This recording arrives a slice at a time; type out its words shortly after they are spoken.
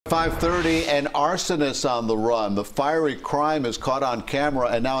5:30, an arsonist on the run. The fiery crime is caught on camera,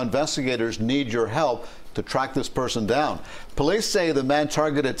 and now investigators need your help to track this person down. Police say the man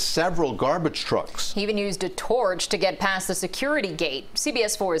targeted several garbage trucks. He even used a torch to get past the security gate.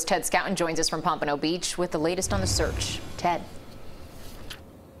 CBS 4's Ted Scouten joins us from Pompano Beach with the latest on the search. Ted.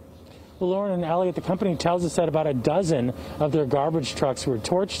 Well, Lauren and Elliot, the company tells us that about a dozen of their garbage trucks were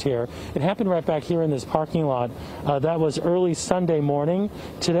torched here. It happened right back here in this parking lot. That was early Sunday morning.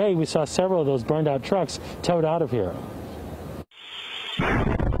 Today, we saw several of those burned out trucks towed out of here.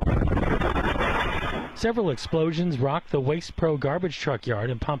 Several explosions rocked the Waste Pro garbage truck yard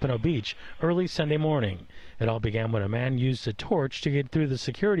in Pompano Beach early Sunday morning. It all began when a man used a torch to get through the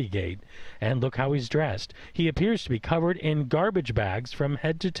security gate. And look how he's dressed. He appears to be covered in garbage bags from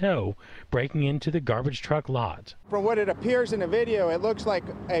head to toe, breaking into the garbage truck lot. From what it appears in the video, it looks like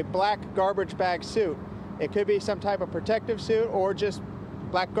a black garbage bag suit. It could be some type of protective suit or just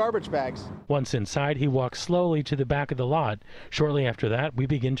black garbage bags. Once inside, he walks slowly to the back of the lot. Shortly after that, we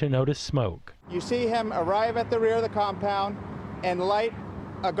begin to notice smoke. You see him arrive at the rear of the compound and light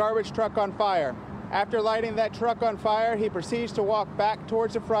a garbage truck on fire. After lighting that truck on fire, he proceeds to walk back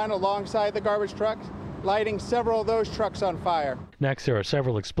towards the front alongside the garbage trucks, lighting several of those trucks on fire. Next, there are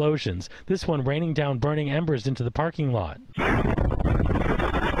several explosions, this one raining down burning embers into the parking lot.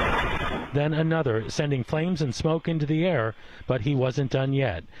 Then another, sending flames and smoke into the air, but he wasn't done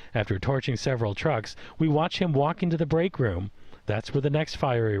yet. After torching several trucks, we watch him walk into the break room. That's where the next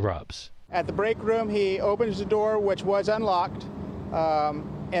fire erupts. At the break room, he opens the door, which was unlocked,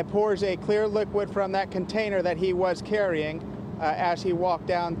 and pours a clear liquid from that container that he was carrying as he walked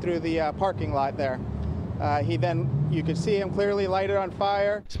down through the parking lot there. You could see him clearly lighted on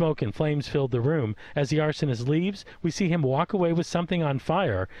fire. Smoke and flames filled the room. As the arsonist leaves, we see him walk away with something on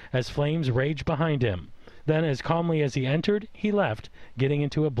fire as flames rage behind him. Then, as calmly as he entered, he left, getting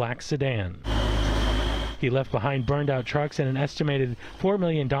into a black sedan. He left behind burned-out trucks and an estimated $4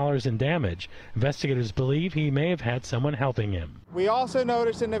 million in damage. Investigators believe he may have had someone helping him. We also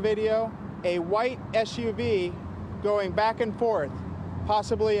noticed in the video a white SUV going back and forth,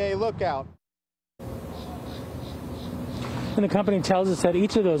 possibly a lookout. And the company tells us that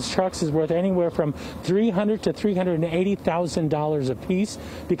each of those trucks is worth anywhere from $300,000 to $380,000 a piece.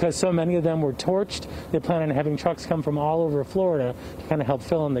 Because so many of them were torched, they plan on having trucks come from all over Florida to kind of help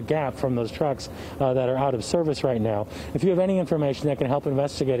fill in the gap from those trucks that are out of service right now. If you have any information that can help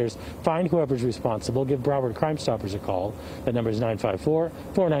investigators find whoever's responsible, give Broward Crime Stoppers a call. That number is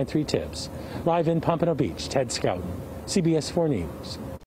 954-493-TIPS. Live in Pompano Beach, Ted Scouten, CBS 4 News.